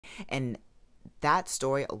And that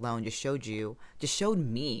story alone just showed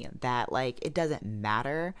me that, like, it doesn't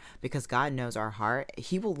matter, because God knows our heart.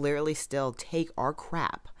 He will literally still take our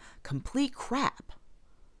crap, complete crap,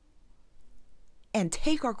 and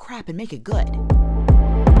take our crap and make it good.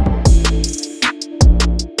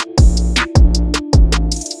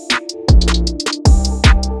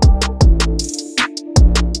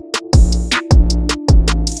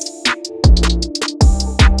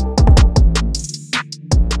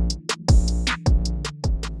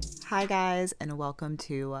 Hi guys, and welcome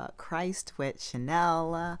to Christ with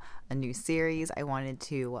Chanel, a new series I wanted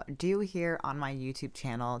to do here on my YouTube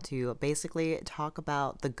channel to basically talk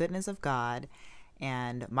about the goodness of God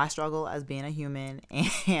and my struggle as being a human,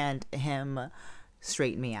 and Him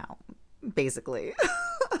straighten me out, basically.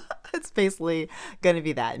 It's basically going to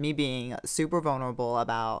be that, me being super vulnerable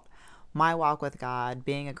about my walk with God,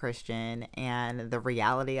 being a Christian, and the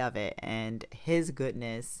reality of it, and His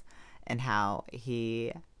goodness, and how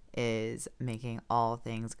He is making all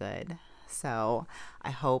things good. So I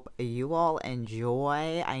hope you all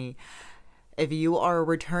enjoy. If you are a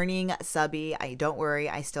returning subby, don't worry,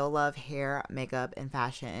 I still love hair, makeup, and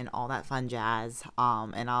fashion and all that fun jazz.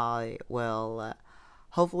 And I will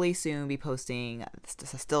hopefully soon be posting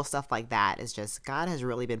still stuff like that. It's just God has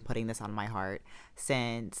really been putting this on my heart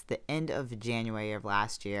since the end of January of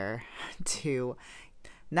last year to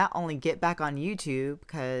not only get back on YouTube,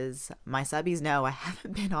 because my subbies know I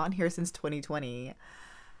haven't been on here since 2020.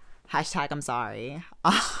 Hashtag I'm sorry.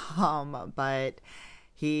 But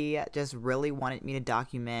he just really wanted me to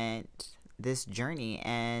document this journey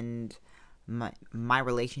and my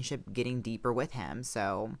relationship getting deeper with him.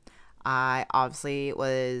 So I obviously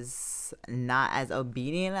was not as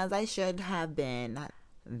obedient as I should have been.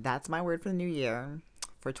 That's my word for the new year.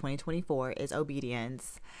 For 2024 is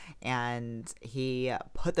obedience. And he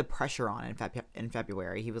put the pressure on in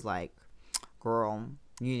February. He was like, girl,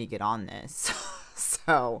 you need to get on this.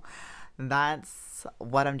 So that's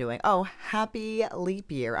what I'm doing. Oh, happy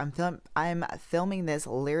leap year. I'm filming this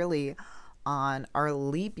literally on our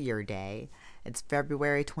leap year day. It's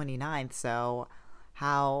February 29th. So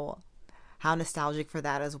how nostalgic for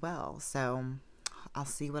that as well. So I'll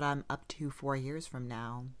see what I'm up to 4 years from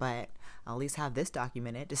now, but I'll at least have this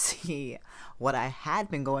documented to see what I had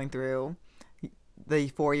been going through the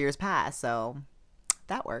 4 years past. So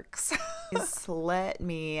that works. Let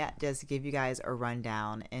me just give you guys a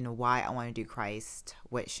rundown in why I want to do Christ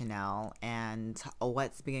with Chanel and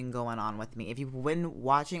what's been going on with me. If you've been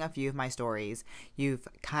watching a few of my stories, you've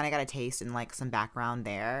kind of got a taste and like some background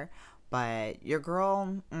there. But your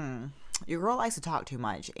girl likes to talk too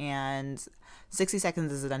much, and 60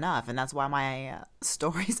 seconds isn't enough. And that's why my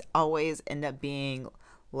stories always end up being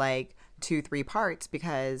like 2-3 parts,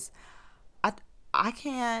 because I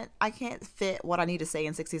can't fit what I need to say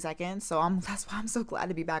in 60 seconds. So that's why I'm so glad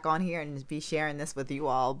to be back on here and be sharing this with you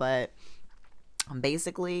all. But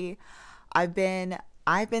basically, I've been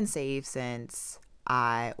saved since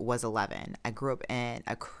I was 11. I grew up in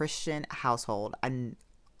a Christian household. I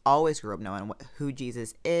always grew up knowing who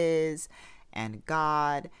Jesus is and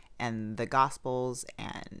God and the Gospels,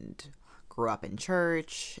 and grew up in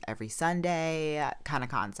church every Sunday kind of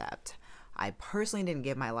concept. I personally didn't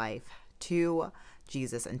give my life to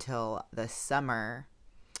Jesus until the summer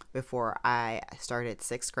before I started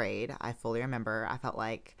 6th grade. I fully remember. I felt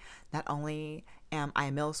like not only am I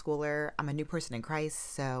a middle schooler, I'm a new person in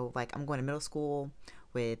Christ. So like I'm going to middle school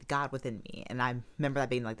with God within me. And I remember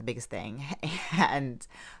that being like the biggest thing. And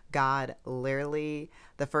God literally,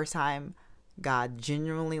 the first time God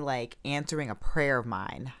genuinely like answering a prayer of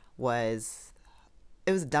mine it was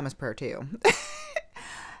the dumbest prayer too.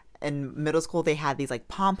 In middle school, they had these like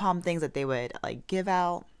pom-pom things that they would like give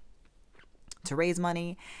out to raise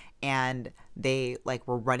money, and they like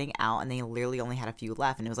were running out, and they literally only had a few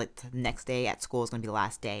left, and it was like the next day at school was gonna be the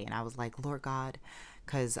last day. And I was like, Lord God,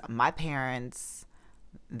 because my parents,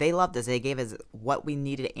 they loved us. They gave us what we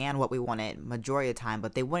needed and what we wanted majority of the time,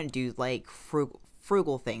 but they wouldn't do like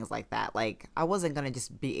frugal things like that. Like I wasn't gonna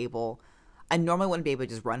just be able, I normally wouldn't be able to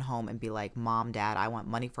just run home and be like, Mom, Dad, I want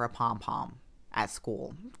money for a pom-pom at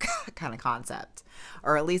school kind of concept.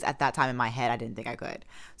 Or at least at that time in my head, I didn't think I could.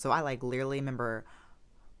 So I like literally remember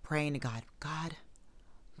praying to God, God,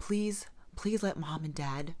 please let Mom and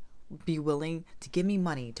Dad be willing to give me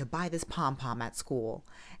money to buy this pom-pom at school.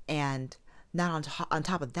 And not on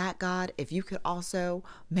top of that, God, if you could also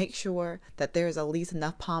make sure that there's at least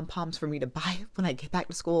enough pom-poms for me to buy when I get back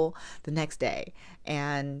to school the next day.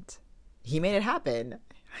 And he made it happen.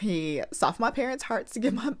 He softened my parents' hearts to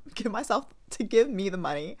give me the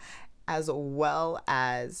money, as well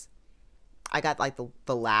as I got like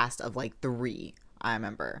the last of like 3 I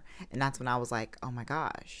remember. And that's when I was like, oh my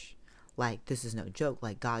gosh, like, this is no joke.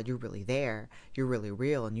 Like, God, you're really there. You're really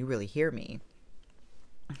real and you really hear me.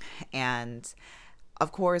 And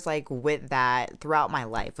of course, like, with that, throughout my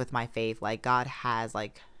life, with my faith, like, God has,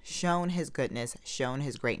 like, shown his goodness, shown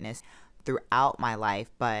his greatness throughout my life.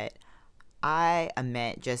 But I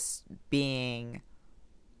admit, just being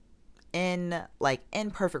in, like,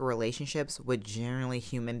 imperfect relationships with generally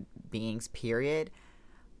human beings, period,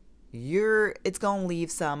 it's gonna leave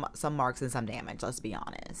some marks and some damage, let's be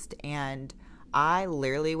honest. And I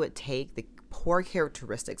literally would take the poor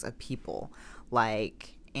characteristics of people,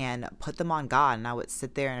 like, and put them on God, and I would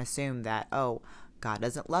sit there and assume that, oh, God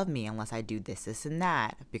doesn't love me unless I do this and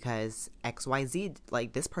that, because XYZ,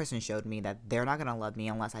 like, this person showed me that they're not gonna love me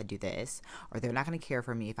unless I do this, or they're not gonna care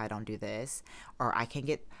for me if I don't do this, or I can't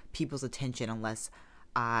get people's attention unless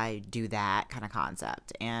I do that kind of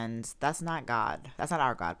concept. And that's not God. That's not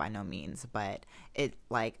our God by no means. But it,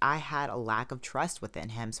 like, I had a lack of trust within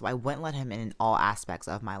him, so I wouldn't let him in all aspects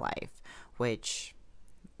of my life. Which,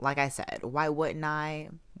 like I said, why wouldn't I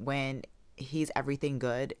when he's everything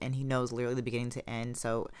good and he knows literally the beginning to end?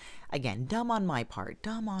 So again, dumb on my part,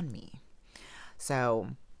 dumb on me. So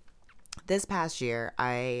this past year,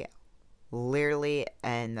 I literally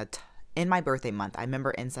in my birthday month, I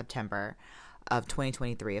remember in September of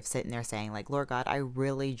 2023, of sitting there saying, like, Lord God, I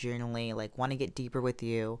really genuinely, like, want to get deeper with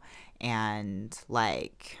you, and,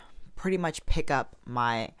 like, pretty much pick up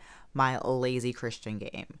my lazy Christian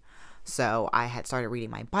game. So I had started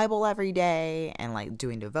reading my Bible every day and, like,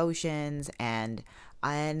 doing devotions. And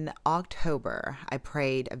in October, I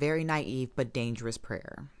prayed a very naive but dangerous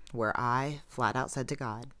prayer where I flat out said to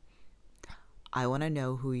God, I want to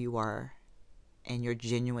know who you are and your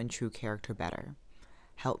genuine true character better.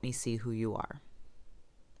 Help me see who you are.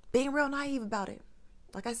 Being real naive about it.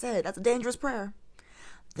 Like I said, that's a dangerous prayer.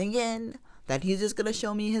 Thinking that he's just going to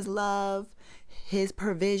show me his love, his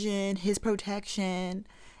provision, his protection,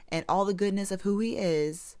 and all the goodness of who he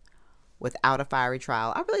is without a fiery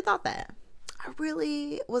trial. I really thought that. I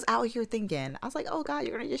really was out here thinking, I was like, oh God,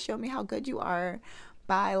 you're going to just show me how good you are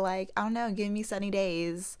by, like, I don't know, giving me sunny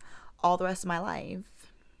days all the rest of my life.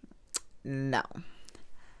 No.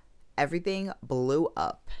 Everything blew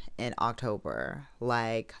up in October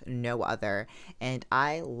like no other. And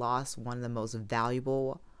I lost one of the most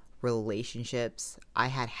valuable relationships I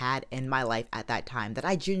had in my life at that time that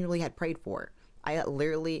I genuinely had prayed for. I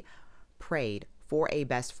literally prayed for a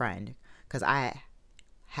best friend because I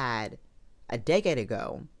had a decade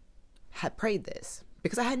ago had prayed this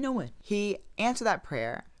because I had no one. He answered that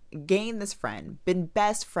prayer, gained this friend, been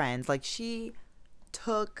best friends. Like, she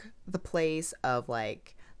took the place of,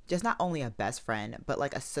 like, just not only a best friend, but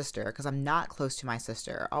like a sister, because I'm not close to my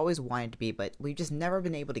sister. I always wanted to be, but we've just never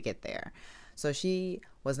been able to get there. So she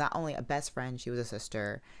was not only a best friend, she was a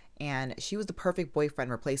sister. And she was the perfect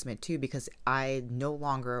boyfriend replacement too, because I no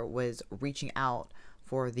longer was reaching out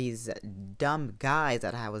for these dumb guys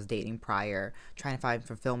that I was dating prior, trying to find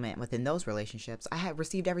fulfillment within those relationships. I had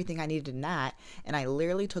received everything I needed in that, and I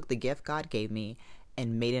literally took the gift God gave me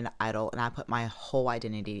and made it an idol, and I put my whole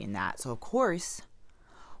identity in that. So of course,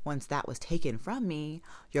 once that was taken from me,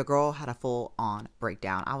 your girl had a full-on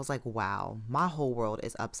breakdown. I was like, wow, my whole world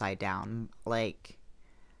is upside down like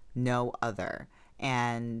no other.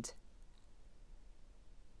 And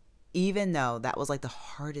even though that was like the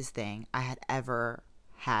hardest thing I had ever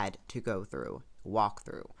had to walk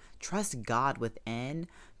through, trust God within,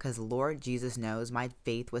 because Lord Jesus knows my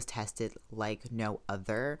faith was tested like no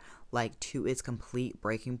other, like to its complete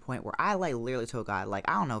breaking point, where I like literally told God, like,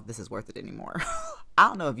 I don't know if this is worth it anymore. I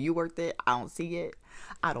don't know if you worth it. I don't see it.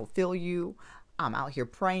 I don't feel you. I'm out here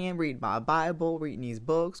praying, reading my Bible, reading these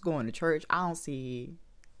books, going to church. I don't see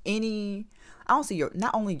your,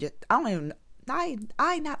 not only just, I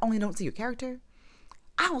not only don't see your character,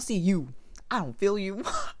 I don't see you. I don't feel you.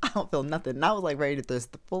 I don't feel nothing. And I was like ready to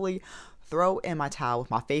just fully throw in my towel with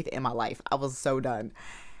my faith in my life. I was so done.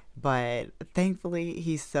 But thankfully,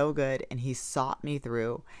 he's so good and he sought me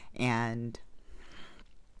through. And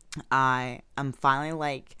I'm finally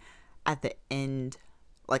like at the end.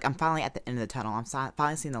 Like, I'm finally at the end of the tunnel. I'm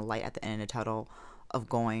finally seeing the light at the end of the tunnel of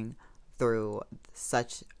going through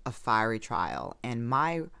such a fiery trial. And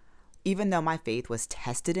even though my faith was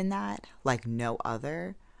tested in that like no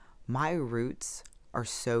other, my roots are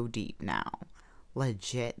so deep now.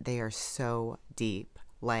 Legit, they are so deep.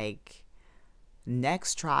 Like,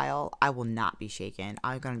 next trial, I will not be shaken.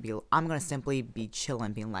 I'm gonna simply be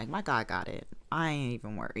chilling, being like, my God got it. I ain't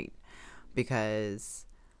even worried. Because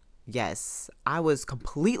yes, I was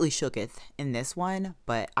completely shooketh in this one,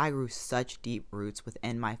 but I grew such deep roots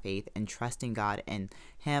within my faith and trusting God and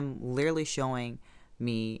him literally showing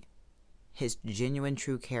me his genuine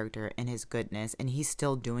true character and his goodness, and he's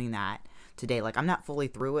still doing that today. Like, I'm not fully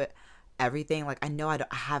through it, everything. Like, I know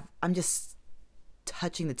I'm just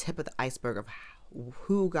touching the tip of the iceberg of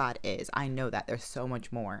who God is. I know that there's so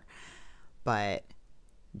much more, but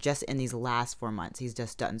just in these last 4 months, he's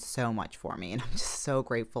just done so much for me, and I'm just so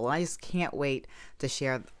grateful. And I just can't wait to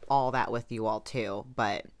share all that with you all too.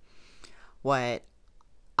 But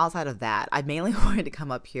outside of that, I mainly wanted to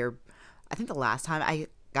come up here. I think the last time I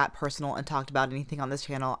got personal and talked about anything on this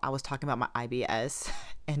channel, I was talking about my IBS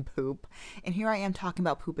and poop, and here I am talking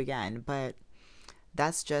about poop again. But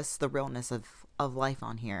that's just the realness of life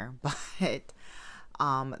on here. But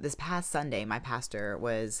this past Sunday, my pastor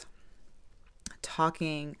was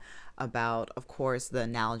talking about, of course, the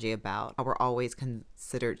analogy about how we're always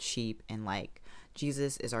considered sheep, and like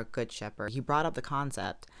Jesus is our good shepherd. He brought up the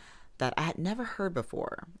concept that I had never heard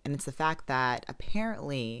before, and it's the fact that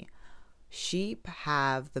apparently sheep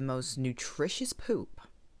have the most nutritious poop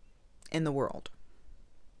in the world.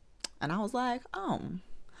 And I was like, oh,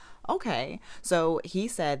 okay. So he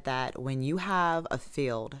said that when you have a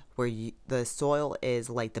field where the soil is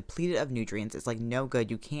like depleted of nutrients, it's like no good,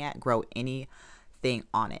 you can't grow anything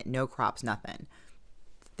on it, no crops, nothing.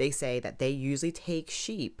 They say that they usually take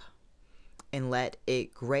sheep and let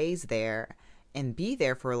it graze there and be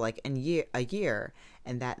there for like a year,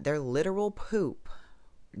 and that their literal poop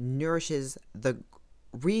re-nourishes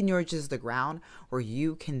the ground, where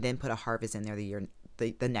you can then put a harvest in there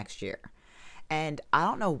the next year. And I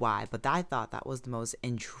don't know why, but I thought that was the most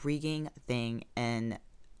intriguing thing in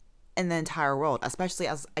the entire world, especially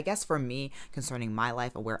as, I guess, for me, concerning my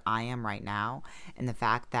life and where I am right now, and the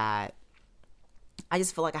fact that I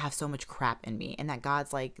just feel like I have so much crap in me, and that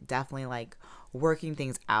God's like definitely like working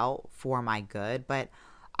things out for my good. But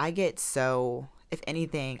I get so, if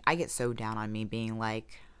anything, I get so down on me, being like,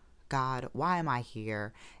 God, why am I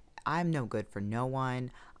here? I'm no good for no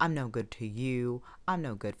one. I'm no good to you. I'm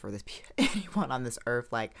no good for anyone on this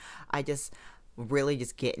earth. Like, I just really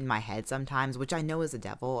just get in my head sometimes, which I know is the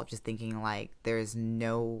devil, of just thinking like there's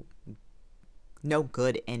no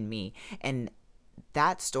good in me. And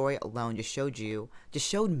that story alone just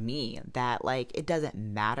showed me that like it doesn't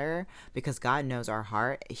matter, because God knows our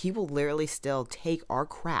heart. He will literally still take our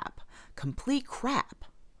crap, complete crap,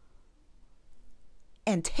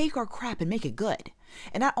 and take our crap and make it good.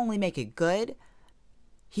 And not only make it good,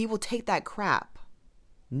 he will take that crap,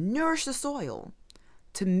 nourish the soil,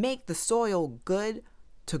 to make the soil good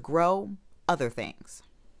to grow other things.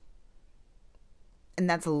 And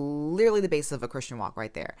that's literally the basis of a Christian walk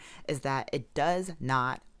right there, is that it does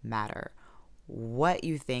not matter what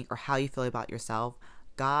you think or how you feel about yourself.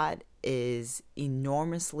 God is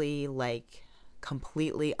enormously, like,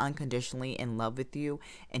 completely unconditionally in love with you,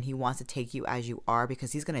 and he wants to take you as you are,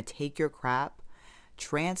 because he's going to take your crap,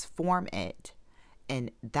 transform it, and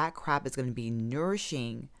that crap is going to be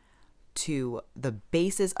nourishing to the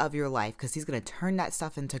basis of your life, because he's going to turn that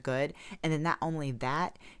stuff into good. And then not only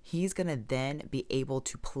that, he's going to then be able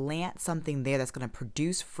to plant something there that's going to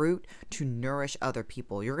produce fruit to nourish other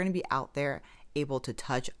people. You're going to be out there able to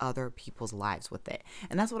touch other people's lives with it.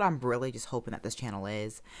 And that's what I'm really just hoping that this channel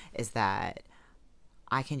is that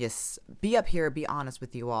I can just be up here, be honest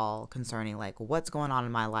with you all concerning like what's going on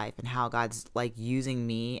in my life and how God's like using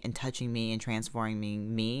me and touching me and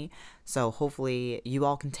transforming me. So hopefully you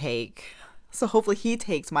all can hopefully he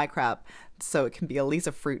takes my crap so it can be at least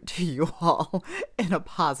a fruit to you all in a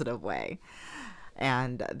positive way.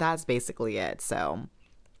 And that's basically it. So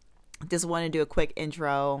just want to do a quick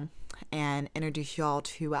intro and introduce y'all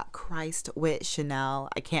to Christ with Chanel.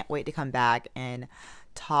 I can't wait to come back and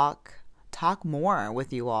talk more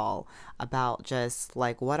with you all about just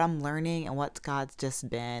like what I'm learning and what God's just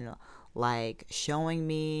been like showing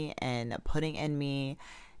me and putting in me,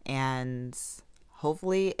 and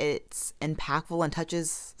hopefully it's impactful and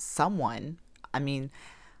touches someone. I mean,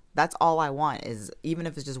 that's all I want, is even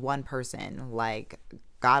if it's just one person, like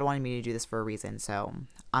God wanted me to do this for a reason, so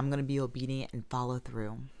I'm gonna be obedient and follow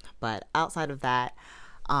through. But outside of that,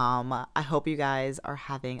 I hope you guys are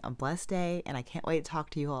having a blessed day, and I can't wait to talk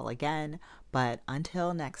to you all again. But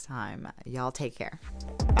until next time, y'all take care.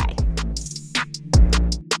 Bye.